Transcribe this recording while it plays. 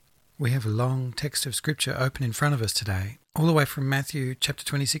We have a long text of Scripture open in front of us today, all the way from Matthew chapter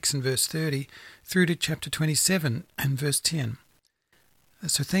 26 and verse 30 through to chapter 27 and verse 10.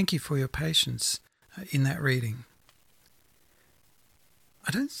 So thank you for your patience in that reading.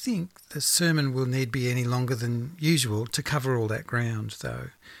 I don't think the sermon will need be any longer than usual to cover all that ground, though.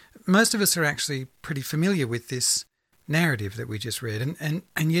 Most of us are actually pretty familiar with this narrative that we just read, and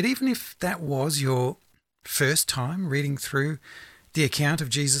yet even if that was your first time reading through the account of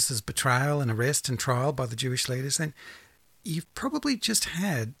Jesus' betrayal and arrest and trial by the Jewish leaders, then you've probably just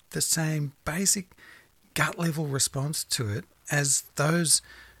had the same basic gut-level response to it as those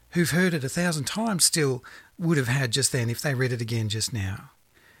who've heard it 1,000 times still would have had just then if they read it again just now.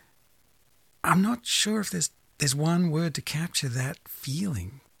 I'm not sure if there's one word to capture that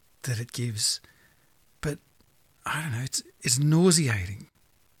feeling that it gives, but I don't know, it's nauseating.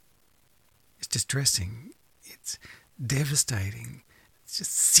 It's distressing. It's devastating. It's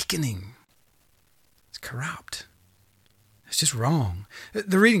just sickening. It's corrupt. It's just wrong.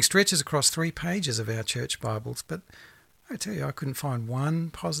 The reading stretches across 3 pages of our church Bibles, but I tell you, I couldn't find one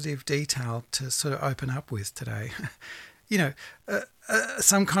positive detail to sort of open up with today.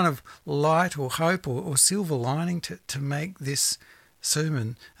 Some kind of light or hope or silver lining to make this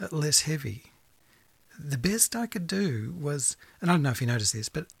sermon less heavy. The best I could do was, and I don't know if you noticed this,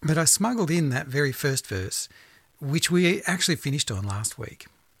 but I smuggled in that very first verse, which we actually finished on last week,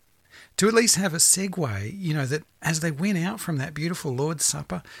 to at least have a segue, that as they went out from that beautiful Lord's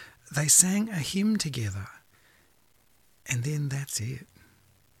Supper, they sang a hymn together. And then that's it.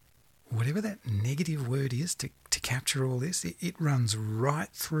 Whatever that negative word is to capture all this, it runs right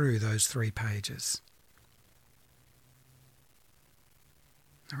through those 3 pages.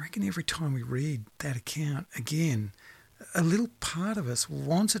 I reckon every time we read that account again, a little part of us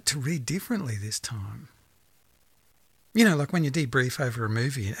wants it to read differently this time. Like when you debrief over a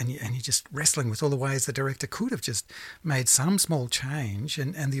movie and you're just wrestling with all the ways the director could have just made some small change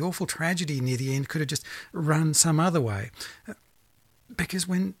and the awful tragedy near the end could have just run some other way. Because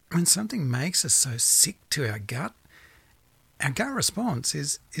when something makes us so sick to our gut response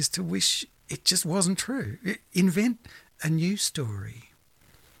is to wish it just wasn't true. Invent a new story.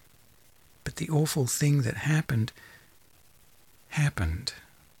 But the awful thing that happened,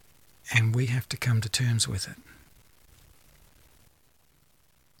 and we have to come to terms with it.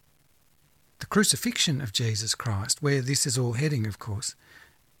 The crucifixion of Jesus Christ, where this is all heading, of course,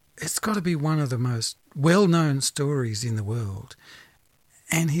 it's got to be one of the most well-known stories in the world.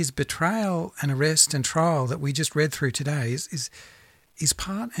 And his betrayal and arrest and trial that we just read through today is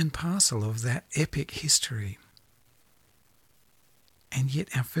part and parcel of that epic history. And yet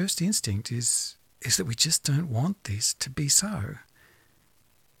our first instinct is that we just don't want this to be so.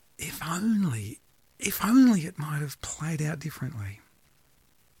 If only it might have played out differently.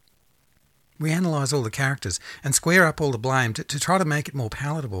 We analyse all the characters and square up all the blame to try to make it more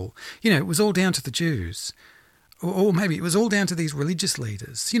palatable. It was all down to the Jews. Or maybe it was all down to these religious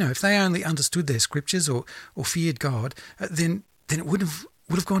leaders. If they only understood their scriptures or feared God, then it would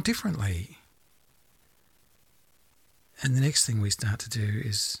have gone differently. And the next thing we start to do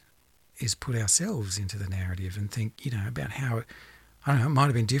is put ourselves into the narrative and think, about how, it might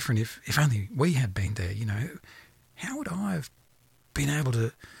have been different if only we had been there, How would I have been able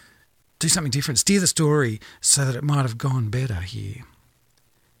to do something different, steer the story so that it might have gone better here?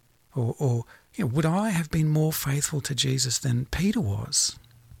 Or would I have been more faithful to Jesus than Peter was?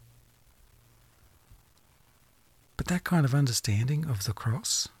 But that kind of understanding of the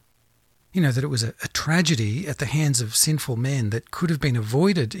cross, that it was a tragedy at the hands of sinful men that could have been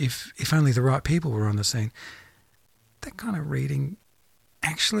avoided if only the right people were on the scene, that kind of reading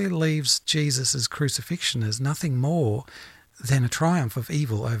actually leaves Jesus' crucifixion as nothing more than a triumph of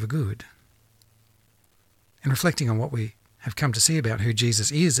evil over good. And reflecting on what we have come to see about who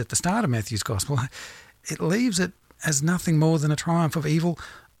Jesus is at the start of Matthew's Gospel, it leaves it as nothing more than a triumph of evil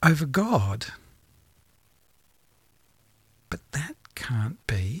over God. But that can't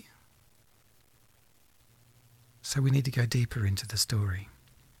be. So we need to go deeper into the story.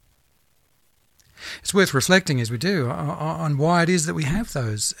 It's worth reflecting as we do on why it is that we have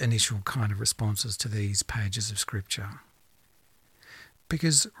those initial kind of responses to these pages of Scripture.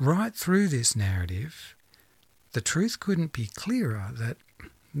 Because right through this narrative, the truth couldn't be clearer that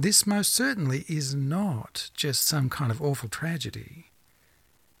this most certainly is not just some kind of awful tragedy.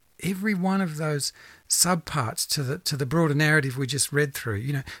 Every one of those subparts to the broader narrative we just read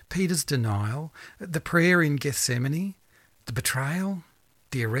through, Peter's denial, the prayer in Gethsemane, the betrayal,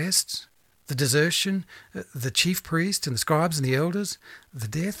 the arrest, the desertion, the chief priest and the scribes and the elders, the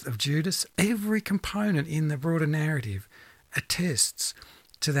death of Judas, every component in the broader narrative attests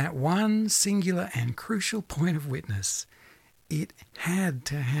to that one singular and crucial point of witness. It had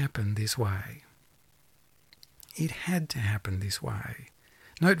to happen this way. It had to happen this way.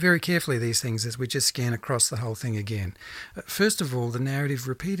 Note very carefully these things as we just scan across the whole thing again. First of all, the narrative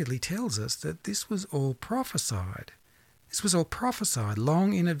repeatedly tells us that this was all prophesied. This was all prophesied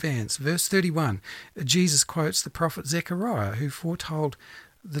long in advance. Verse 31, Jesus quotes the prophet Zechariah, who foretold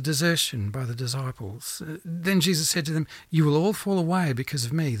the desertion by the disciples. Then Jesus said to them, "You will all fall away because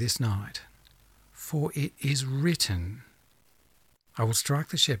of me this night. For it is written, I will strike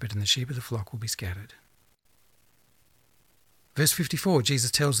the shepherd and the sheep of the flock will be scattered." Verse 54, Jesus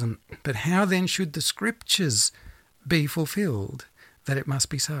tells them, "But how then should the scriptures be fulfilled, that it must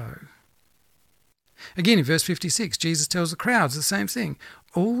be so?" Again, in verse 56, Jesus tells the crowds the same thing.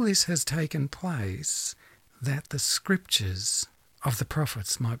 All this has taken place that the scriptures of the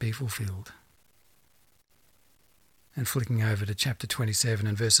prophets might be fulfilled. And flicking over to chapter 27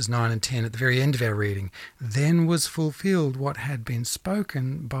 and verses 9 and 10 at the very end of our reading, then was fulfilled what had been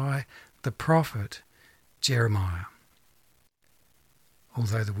spoken by the prophet Jeremiah.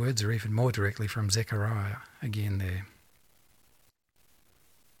 Although the words are even more directly from Zechariah again there.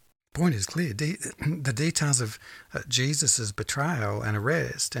 The point is clear. The details of Jesus' betrayal and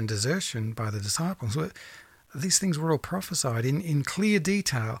arrest and desertion by the disciples, these things were all prophesied in clear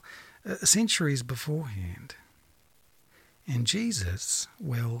detail centuries beforehand. And Jesus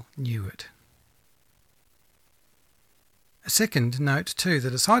well knew it. A second note too,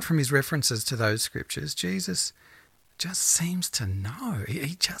 that aside from his references to those scriptures, Jesus just seems to know.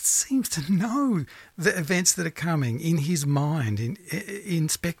 He just seems to know the events that are coming in his mind in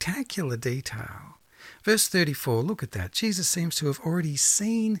spectacular detail. Verse 34, look at that. Jesus seems to have already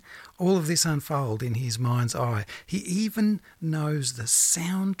seen all of this unfold in his mind's eye. He even knows the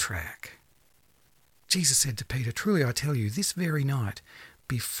soundtrack. Jesus said to Peter, "Truly I tell you, this very night,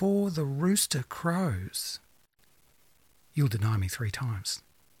 before the rooster crows, you'll deny me 3 times."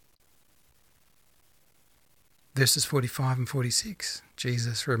 Verses 45 and 46,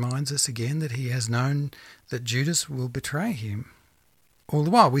 Jesus reminds us again that he has known that Judas will betray him all the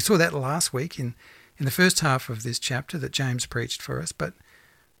while. We saw that last week in the first half of this chapter that James preached for us, but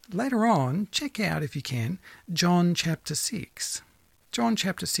later on, check out, if you can, John chapter 6. John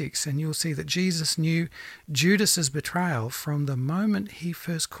chapter 6, and you'll see that Jesus knew Judas's betrayal from the moment he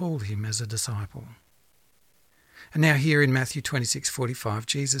first called him as a disciple. And now here in Matthew 26:45,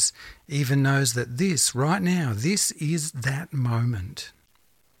 Jesus even knows that this, right now, this is that moment.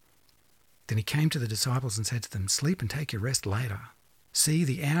 Then he came to the disciples and said to them, "Sleep and take your rest later. See,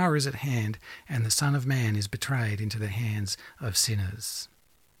 the hour is at hand, and the Son of Man is betrayed into the hands of sinners.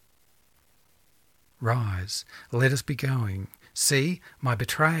 Rise, let us be going. See, my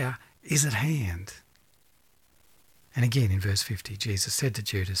betrayer is at hand." And again in verse 50, Jesus said to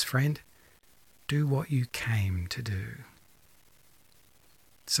Judas, "Friend, do what you came to do."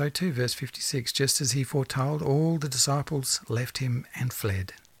 So too, verse 56, just as he foretold, all the disciples left him and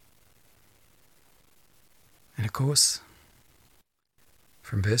fled. And of course,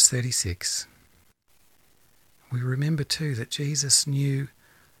 from verse 36, we remember too that Jesus knew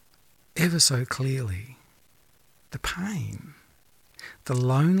ever so clearly the pain, the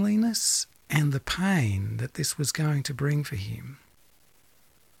loneliness and the pain that this was going to bring for him.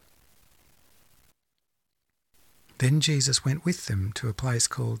 Then Jesus went with them to a place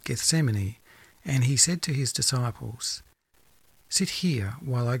called Gethsemane, and he said to his disciples, "Sit here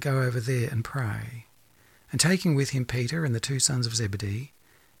while I go over there and pray." And taking with him Peter and the 2 sons of Zebedee,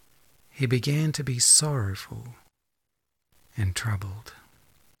 he began to be sorrowful and troubled.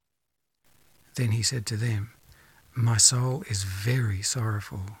 Then he said to them, "My soul is very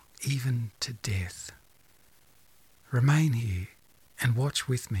sorrowful, even to death. Remain here and watch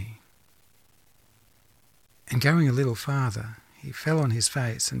with me." And going a little farther, he fell on his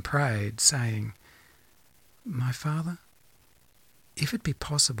face and prayed, saying, "My Father, if it be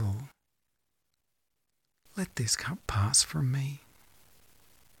possible, let this cup pass from me.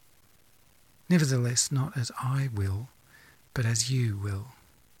 Nevertheless, not as I will, but as you will."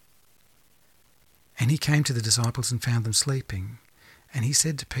 And he came to the disciples and found them sleeping. And he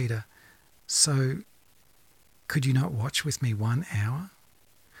said to Peter, "So could you not watch with me 1 hour?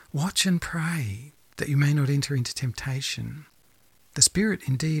 Watch and pray, that you may not enter into temptation. The spirit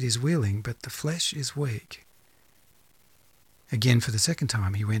indeed is willing, but the flesh is weak." Again, for the second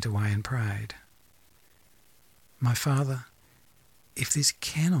time, he went away and prayed, "My Father, if this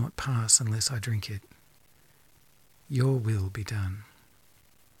cannot pass unless I drink it, your will be done."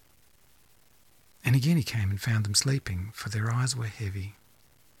 And again he came and found them sleeping, for their eyes were heavy.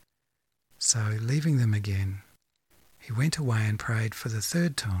 So, leaving them again, he went away and prayed for the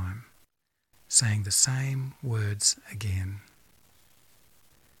third time, saying the same words again.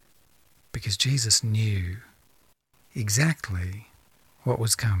 Because Jesus knew exactly what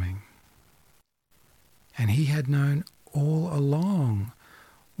was coming. And he had known all along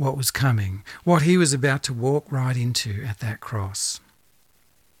what was coming, what he was about to walk right into at that cross.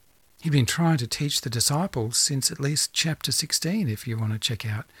 He'd been trying to teach the disciples since at least chapter 16, if you want to check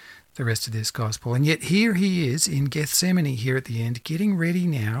out the rest of this gospel. And yet here he is in Gethsemane here at the end, getting ready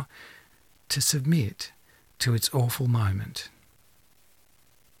now to submit to its awful moment.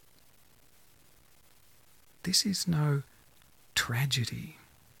 This is no tragedy.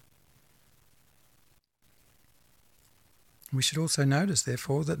 We should also notice,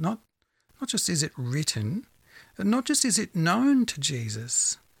 therefore, that not just is it written, not just is it known to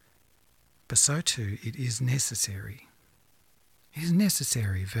Jesus, but so too it is necessary. It is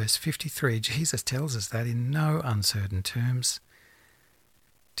necessary. Verse 53, Jesus tells us that in no uncertain terms.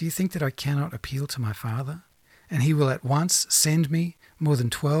 Do you think that I cannot appeal to my Father, and he will at once send me more than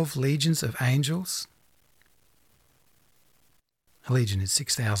 12 legions of angels? A legion is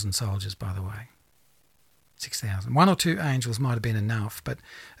 6,000 soldiers, by the way. 6,000. One or two angels might have been enough, but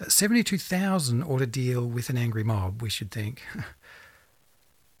 72,000 ought to deal with an angry mob, we should think.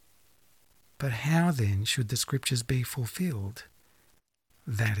 But how then should the scriptures be fulfilled?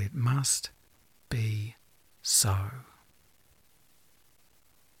 That it must be so.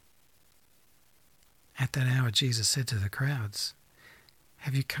 At that hour Jesus said to the crowds,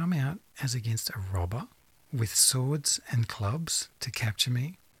 "Have you come out as against a robber with swords and clubs to capture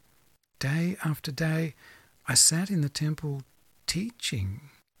me? Day after day I sat in the temple teaching,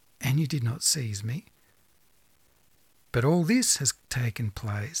 and you did not seize me. But all this has taken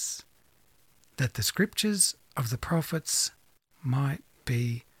place, that the scriptures of the prophets might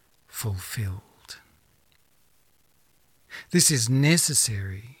be fulfilled." This is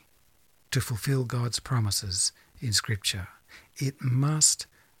necessary to fulfill God's promises in Scripture. It must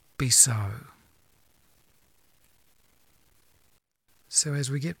be so. So as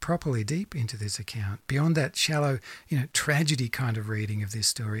we get properly deep into this account, beyond that shallow, tragedy kind of reading of this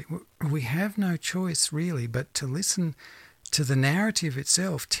story, we have no choice really but to listen to the narrative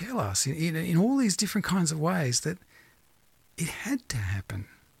itself tell us in all these different kinds of ways that it had to happen.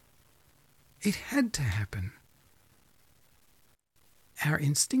 It had to happen. Our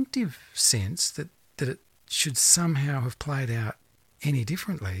instinctive sense that it should somehow have played out any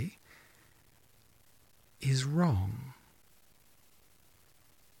differently is wrong.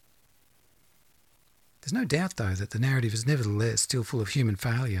 There's no doubt, though, that the narrative is nevertheless still full of human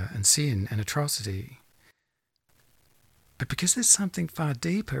failure and sin and atrocity. But because there's something far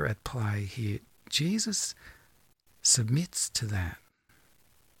deeper at play here, Jesus submits to that.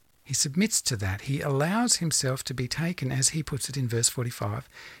 He submits to that. He allows himself to be taken, as he puts it in verse 45,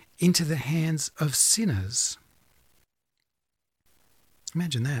 into the hands of sinners.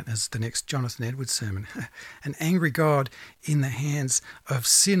 Imagine that as the next Jonathan Edwards sermon. An angry God in the hands of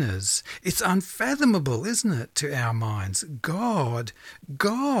sinners. It's unfathomable, isn't it, to our minds? God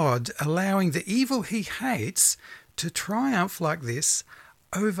allowing the evil he hates to triumph like this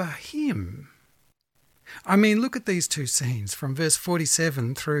over him. I mean, look at these two scenes from verse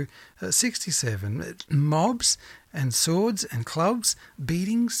 47 through 67. Mobs and swords and clubs,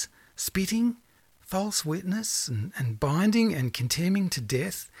 beatings, spitting, false witness and binding and condemning to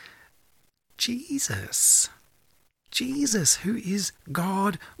death. Jesus, who is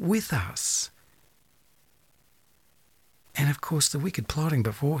God with us. And of course the wicked plotting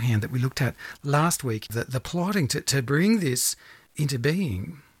beforehand that we looked at last week, the plotting to bring this into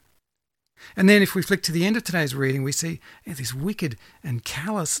being. And then if we flick to the end of today's reading, we see this wicked and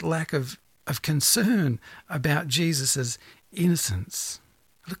callous lack of concern about Jesus' innocence.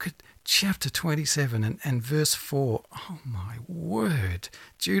 Look at chapter 27 and verse 4. Oh my word.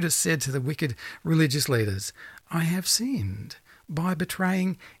 Judas said to the wicked religious leaders, "I have sinned by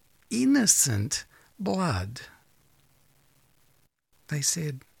betraying innocent blood." They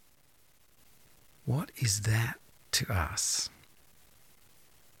said, "What is that to us?"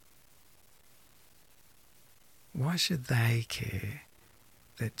 Why should they care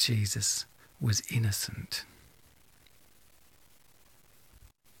that Jesus was innocent?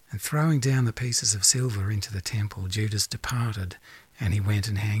 And throwing down the pieces of silver into the temple, Judas departed, and he went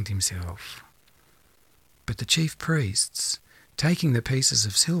and hanged himself. But the chief priests, taking the pieces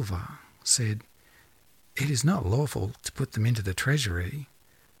of silver, said, "It is not lawful to put them into the treasury,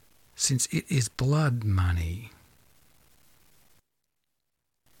 since it is blood money."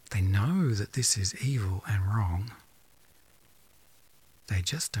 They know that this is evil and wrong. They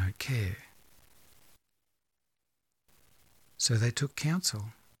just don't care. So they took counsel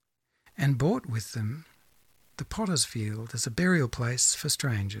and bought with them the potter's field as a burial place for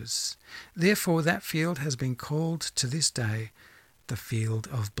strangers. Therefore that field has been called to this day the field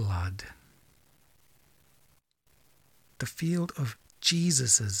of blood. The field of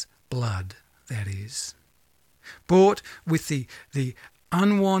Jesus' blood, that is. Bought with the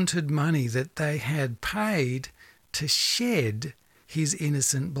unwanted money that they had paid to shed his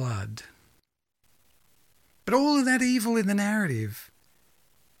innocent blood. But all of that evil in the narrative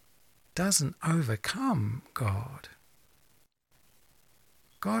doesn't overcome God.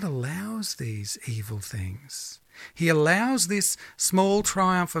 God allows these evil things. He allows this small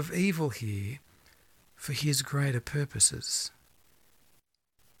triumph of evil here for his greater purposes.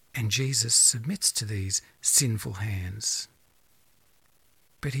 And Jesus submits to these sinful hands.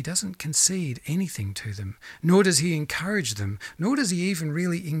 But he doesn't concede anything to them, nor does he encourage them, nor does he even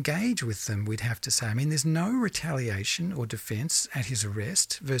really engage with them, we'd have to say. I mean, there's no retaliation or defence at his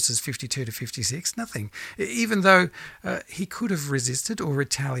arrest, verses 52 to 56, nothing. Even though he could have resisted or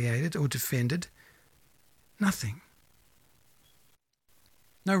retaliated or defended, nothing.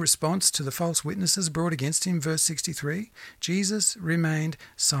 No response to the false witnesses brought against him, verse 63. Jesus remained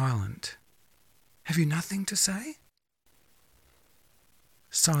silent. Have you nothing to say?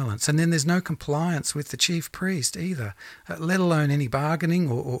 Silence. And then there's no compliance with the chief priest either, let alone any bargaining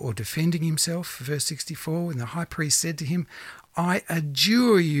or defending himself. Verse 64, when the high priest said to him, I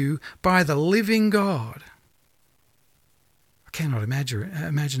adjure you by the living God. I cannot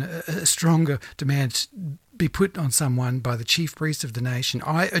imagine a stronger demand be put on someone by the chief priest of the nation.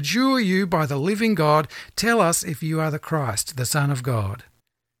 I adjure you by the living God, tell us if you are the Christ, the Son of God.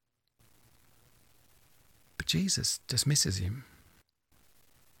 But Jesus dismisses him.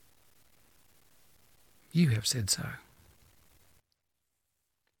 You have said so.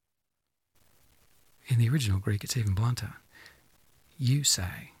 In the original Greek, it's even blunter. You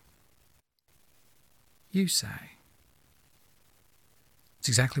say. You say. It's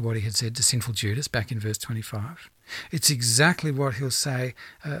exactly what he had said to sinful Judas back in verse 25. It's exactly what he'll say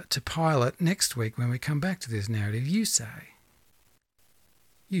to Pilate next week when we come back to this narrative. You say.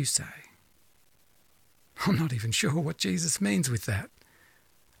 You say. I'm not even sure what Jesus means with that.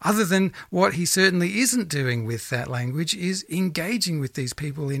 Other than what he certainly isn't doing with that language is engaging with these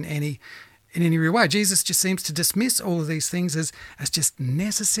people in any real way. Jesus just seems to dismiss all of these things as just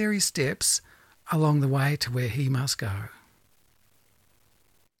necessary steps along the way to where he must go.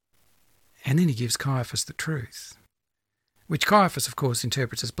 And then he gives Caiaphas the truth, which Caiaphas, of course,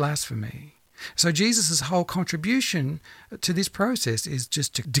 interprets as blasphemy. So Jesus' whole contribution to this process is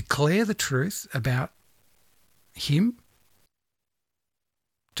just to declare the truth about him,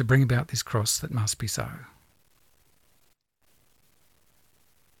 to bring about this cross that must be so.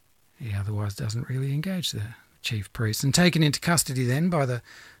 He otherwise doesn't really engage the chief priest. And taken into custody then by the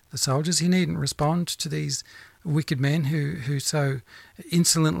soldiers, he needn't respond to these wicked men who so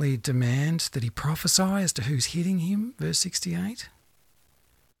insolently demand that he prophesy as to who's hitting him, verse 68.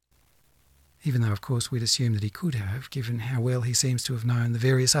 Even though, of course, we'd assume that he could have, given how well he seems to have known the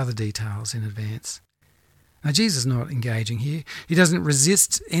various other details in advance. Now, Jesus is not engaging here. He doesn't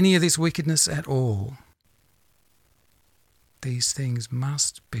resist any of this wickedness at all. These things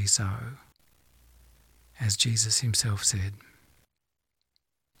must be so, as Jesus himself said.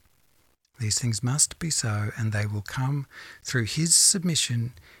 These things must be so, and they will come through his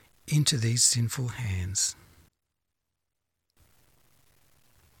submission into these sinful hands.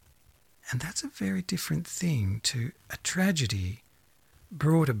 And that's a very different thing to a tragedy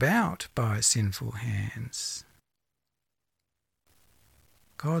brought about by sinful hands.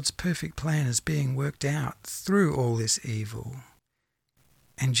 God's perfect plan is being worked out through all this evil,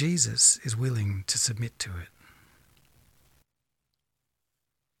 and Jesus is willing to submit to it.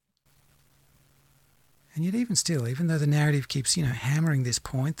 And yet even still, even though the narrative keeps, hammering this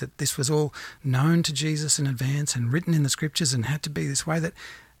point that this was all known to Jesus in advance and written in the scriptures and had to be this way, that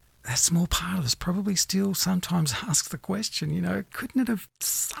small part of us probably still sometimes asks the question, couldn't it have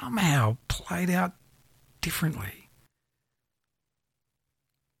somehow played out differently?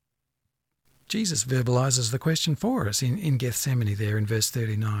 Jesus verbalizes the question for us in Gethsemane there in verse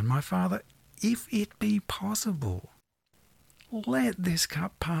 39. My Father, if it be possible, let this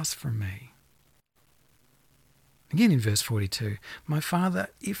cup pass from me. Again in verse 42, my Father,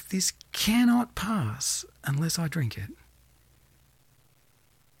 if this cannot pass unless I drink it.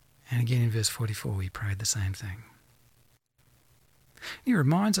 And again in verse 44, he prayed the same thing. He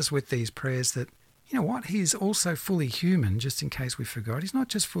reminds us with these prayers that, he's also fully human, just in case we forgot. He's not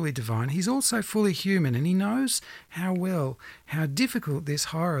just fully divine, he's also fully human, and he knows how difficult this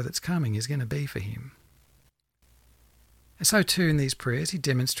horror that's coming is going to be for him. So too in these prayers he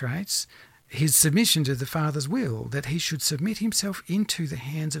demonstrates his submission to the Father's will, that he should submit himself into the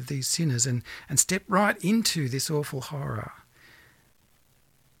hands of these sinners and step right into this awful horror.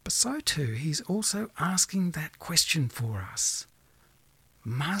 But so too he's also asking that question for us.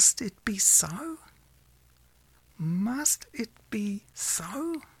 Must it be so? Must it be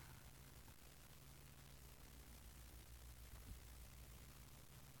so?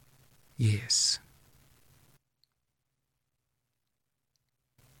 Yes.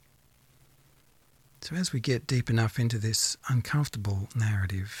 So as we get deep enough into this uncomfortable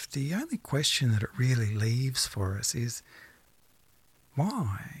narrative, the only question that it really leaves for us is,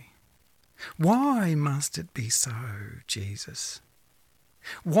 why? Why must it be so, Jesus?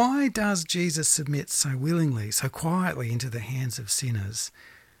 Why does Jesus submit so willingly, so quietly into the hands of sinners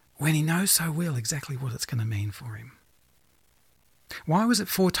when he knows so well exactly what it's going to mean for him? Why was it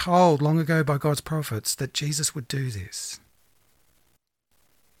foretold long ago by God's prophets that Jesus would do this?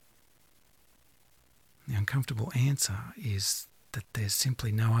 The uncomfortable answer is that there's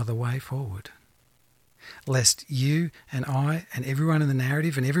simply no other way forward. Lest you and I and everyone in the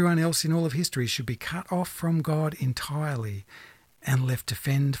narrative and everyone else in all of history should be cut off from God entirely and left to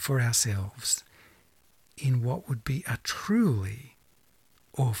fend for ourselves in what would be a truly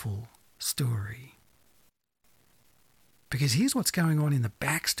awful story. Because here's what's going on in the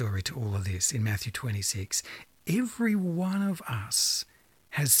backstory to all of this in Matthew 26. Every one of us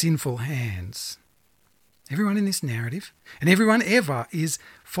has sinful hands. Everyone in this narrative, and everyone ever, is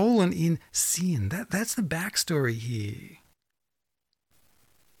fallen in sin. That's the backstory here.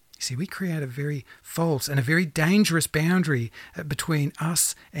 You see, we create a very false and a very dangerous boundary between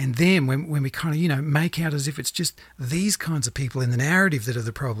us and them when we kind of, make out as if it's just these kinds of people in the narrative that are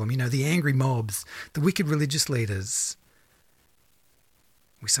the problem, the angry mobs, the wicked religious leaders.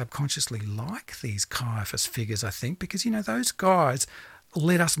 We subconsciously like these Caiaphas figures, I think, because, those guys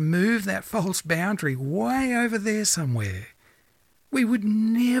let us move that false boundary way over there somewhere. We would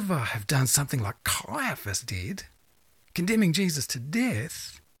never have done something like Caiaphas did, condemning Jesus to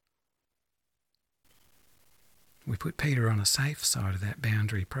death. We put Peter on a safe side of that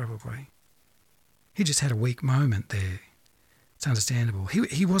boundary, probably. He just had a weak moment there. It's understandable.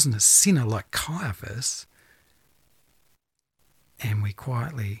 He wasn't a sinner like Caiaphas. And we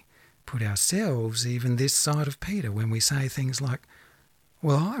quietly put ourselves even this side of Peter when we say things like,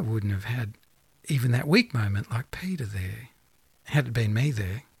 well, I wouldn't have had even that weak moment like Peter there, had it been me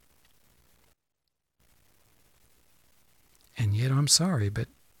there. And yet I'm sorry, but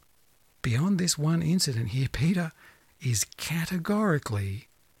beyond this one incident here, Peter is categorically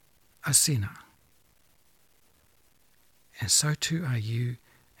a sinner. And so too are you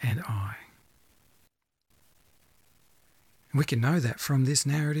and I. We can know that from this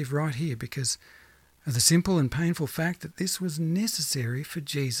narrative right here because of the simple and painful fact that this was necessary for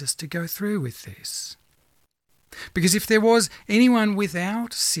Jesus to go through with this. Because if there was anyone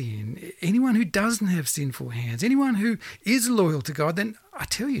without sin, anyone who doesn't have sinful hands, anyone who is loyal to God, then I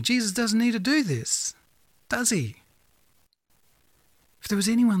tell you, Jesus doesn't need to do this, does he? If there was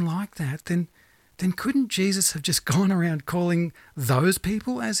anyone like that, then couldn't Jesus have just gone around calling those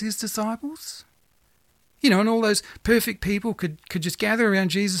people as his disciples? And all those perfect people could just gather around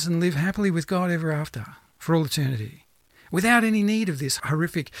Jesus and live happily with God ever after, for all eternity, without any need of this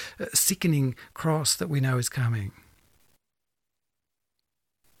horrific, sickening cross that we know is coming.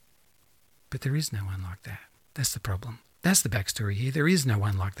 But there is no one like that. That's the problem. That's the backstory here. There is no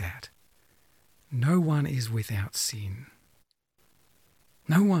one like that. No one is without sin.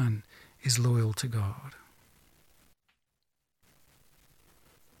 No one is loyal to God.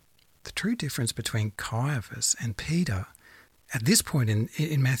 The true difference between Caiaphas and Peter at this point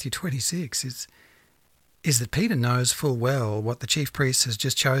in Matthew 26 is that Peter knows full well what the chief priest has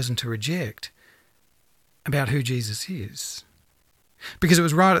just chosen to reject about who Jesus is. Because it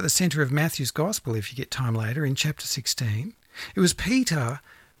was right at the centre of Matthew's Gospel, if you get time later, in chapter 16. It was Peter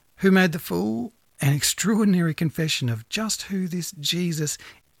who made the full and extraordinary confession of just who this Jesus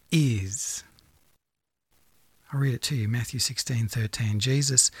is. I'll read it to you, Matthew 16:13.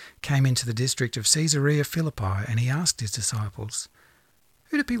 Jesus came into the district of Caesarea Philippi and he asked his disciples,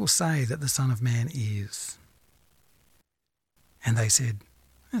 "Who do people say that the Son of Man is?" And they said,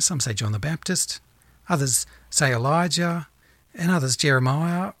 some say John the Baptist, others say Elijah, and others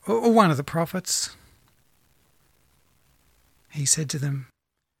Jeremiah, or one of the prophets. He said to them,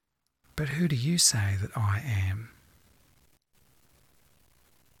 "But who do you say that I am?"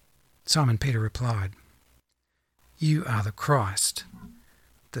 Simon Peter replied, "You are the Christ,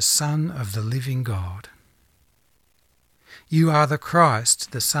 the Son of the living God." You are the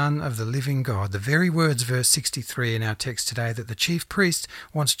Christ, the Son of the living God. The very words, verse 63 in our text today, that the chief priest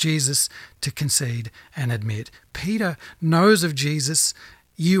wants Jesus to concede and admit. Peter knows of Jesus.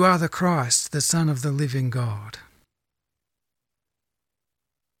 You are the Christ, the Son of the living God.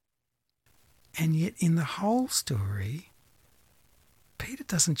 And yet in the whole story, Peter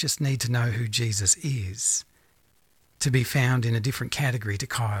doesn't just need to know who Jesus is to be found in a different category to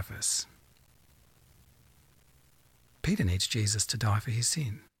Caiaphas. Peter needs Jesus to die for his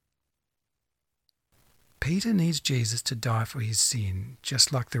sin. Peter needs Jesus to die for his sin,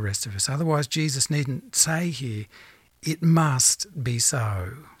 just like the rest of us. Otherwise, Jesus needn't say here, it must be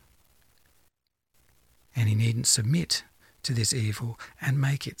so. And he needn't submit to this evil and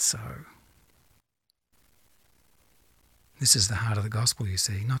make it so. This is the heart of the gospel, you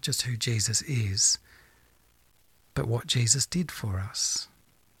see, not just who Jesus is, but what Jesus did for us.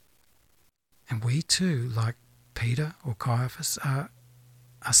 And we too, like Peter or Caiaphas, are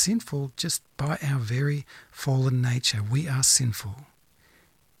sinful just by our very fallen nature. We are sinful.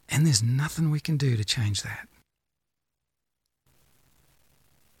 And there's nothing we can do to change that.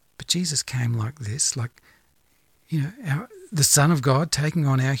 But Jesus came like this, the Son of God taking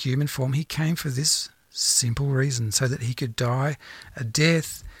on our human form. He came for this simple reason, so that he could die a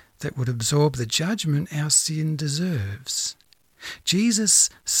death that would absorb the judgment our sin deserves. Jesus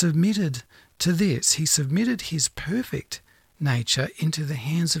submitted to this. He submitted his perfect nature into the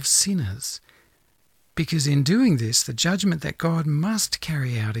hands of sinners, because in doing this, the judgment that God must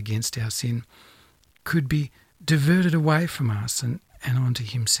carry out against our sin could be diverted away from us and onto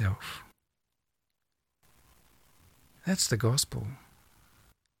himself. That's the gospel.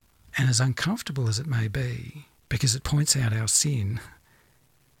 And as uncomfortable as it may be, because it points out our sin,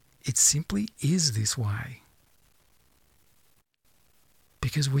 it simply is this way.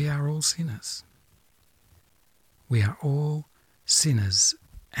 Because we are all sinners. We are all sinners,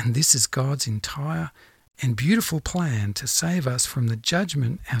 and this is God's entire and beautiful plan to save us from the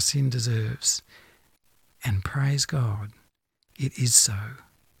judgment our sin deserves. And praise God, it is so.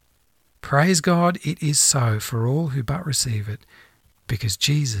 Praise God, it is so for all who but receive it, because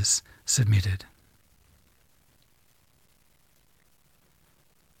Jesus submitted.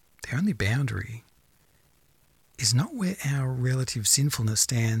 The only boundary is not where our relative sinfulness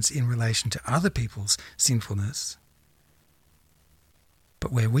stands in relation to other people's sinfulness,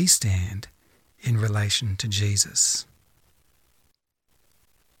 but where we stand in relation to Jesus,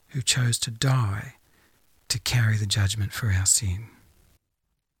 who chose to die to carry the judgment for our sin.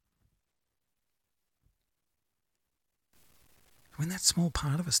 When that small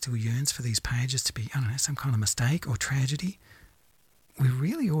part of us still yearns for these pages to be, some kind of mistake or tragedy, we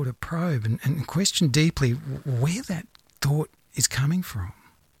really ought to probe and question deeply where that thought is coming from.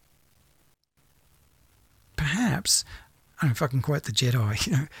 Perhaps, I don't know if I can quote the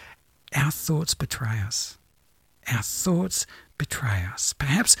Jedi, our thoughts betray us. Our thoughts betray us.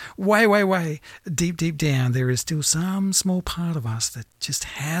 Perhaps way deep down there is still some small part of us that just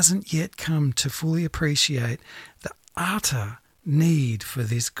hasn't yet come to fully appreciate the utter need for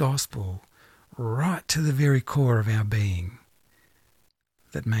this gospel right to the very core of our being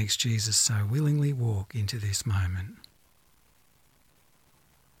that makes Jesus so willingly walk into this moment.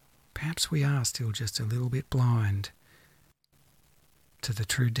 Perhaps we are still just a little bit blind to the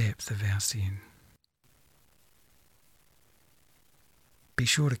true depth of our sin. Be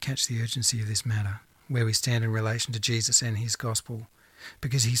sure to catch the urgency of this matter, where we stand in relation to Jesus and his gospel,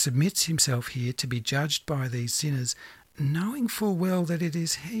 because he submits himself here to be judged by these sinners, knowing full well that it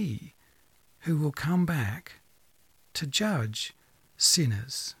is he who will come back to judge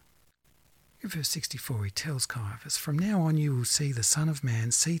sinners. In verse 64 he tells Caiaphas, "From now on you will see the Son of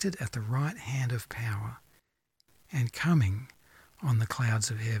Man seated at the right hand of power and coming on the clouds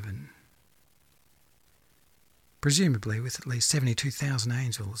of heaven." Presumably with at least 72,000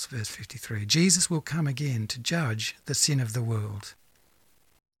 angels, verse 53. Jesus will come again to judge the sin of the world.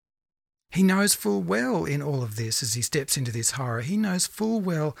 He knows full well in all of this as he steps into this horror. He knows full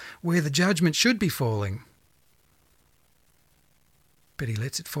well where the judgment should be falling. But he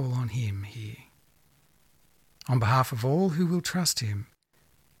lets it fall on him here, on behalf of all who will trust him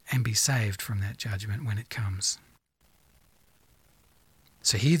and be saved from that judgment when it comes.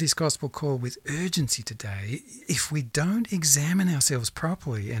 So hear this gospel call with urgency today. If we don't examine ourselves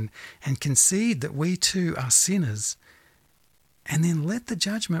properly and concede that we too are sinners, and then let the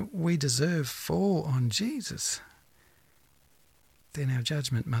judgment we deserve fall on Jesus, then our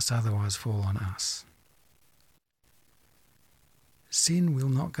judgment must otherwise fall on us. Sin will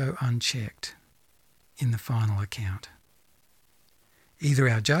not go unchecked in the final account. Either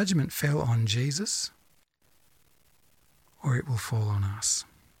our judgment fell on Jesus, or it will fall on us.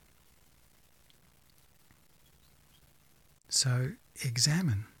 So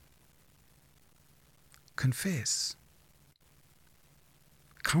examine, confess,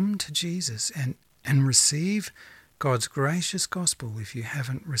 come to Jesus and receive God's gracious gospel if you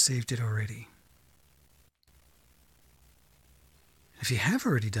haven't received it already. If you have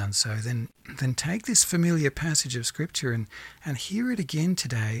already done so, then take this familiar passage of Scripture and hear it again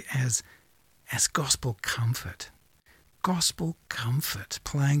today as gospel comfort. Gospel comfort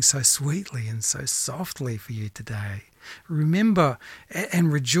playing so sweetly and so softly for you today. Remember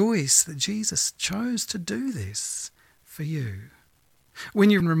and rejoice that Jesus chose to do this for you. When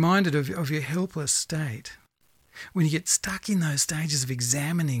you're reminded of your helpless state, when you get stuck in those stages of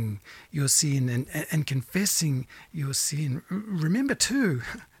examining your sin and confessing your sin, remember too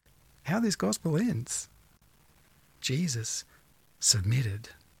how this gospel ends. Jesus submitted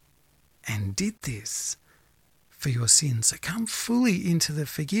and did this for your sins. So come fully into the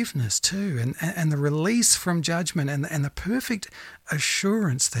forgiveness too and the release from judgment and the perfect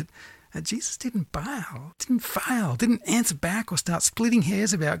assurance that Jesus didn't bail, didn't fail, didn't answer back or start splitting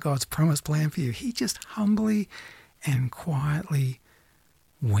hairs about God's promised plan for you. He just humbly and quietly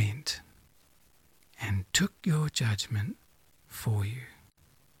went and took your judgment for you.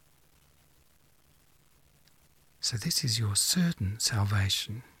 So this is your certain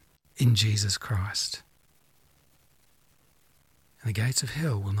salvation in Jesus Christ. And the gates of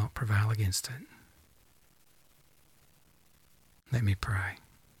hell will not prevail against it. Let me pray.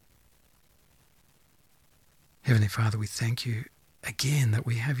 Heavenly Father, we thank you again that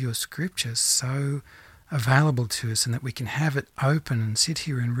we have your Scripture so available to us and that we can have it open and sit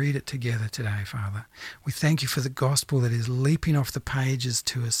here and read it together today, Father. We thank you for the gospel that is leaping off the pages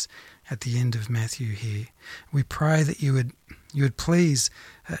to us at the end of Matthew here. We pray that you would please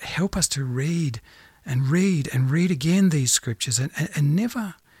help us to read again these Scriptures and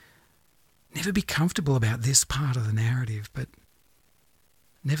never be comfortable about this part of the narrative, but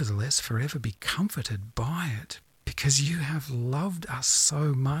nevertheless forever be comforted by it because you have loved us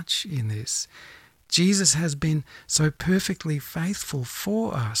so much in this. Jesus has been so perfectly faithful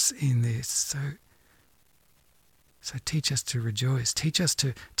for us in this. So teach us to rejoice. Teach us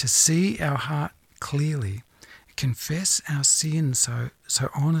to see our heart clearly, confess our sin so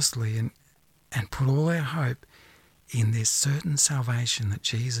honestly and put all our hope in this certain salvation that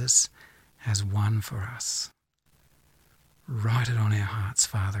Jesus has won for us. Write it on our hearts,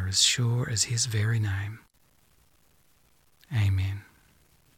 Father, as sure as his very name. Amen.